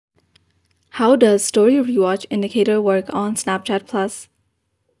How does Story Rewatch Indicator work on Snapchat Plus?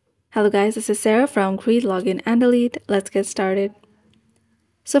 Hello guys, this is Sarah from Create, Login, and Delete. Let's get started.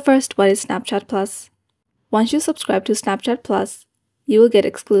 So first, what is Snapchat Plus? Once you subscribe to Snapchat Plus, you will get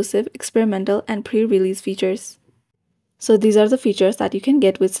exclusive, experimental, and pre-release features. So these are the features that you can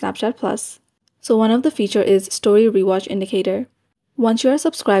get with Snapchat Plus. So one of the features is Story Rewatch Indicator. Once you are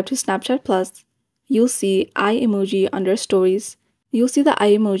subscribed to Snapchat Plus, you'll see eye emoji under stories. You'll see the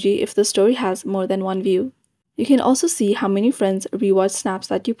eye emoji if the story has more than one view. You can also see how many friends rewatch snaps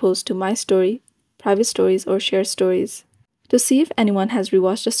that you post to My Story, Private Stories, or Share Stories. To see if anyone has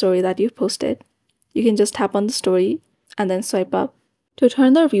rewatched a story that you've posted, you can just tap on the story and then swipe up. To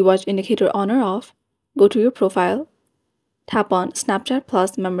turn the rewatch indicator on or off, go to your profile, tap on Snapchat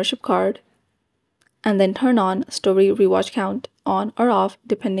Plus membership card, and then turn on Story Rewatch Count on or off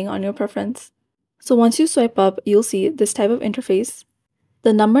depending on your preference. So once you swipe up, you'll see this type of interface.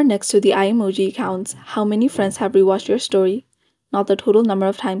 The number next to the eye emoji counts how many friends have rewatched your story, not the total number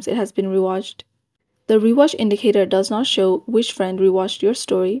of times it has been rewatched. The rewatch indicator does not show which friend rewatched your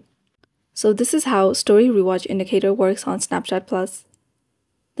story. So this is how Story Rewatch Indicator works on Snapchat Plus.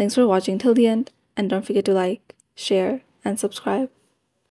 Thanks for watching till the end, and don't forget to like, share, and subscribe.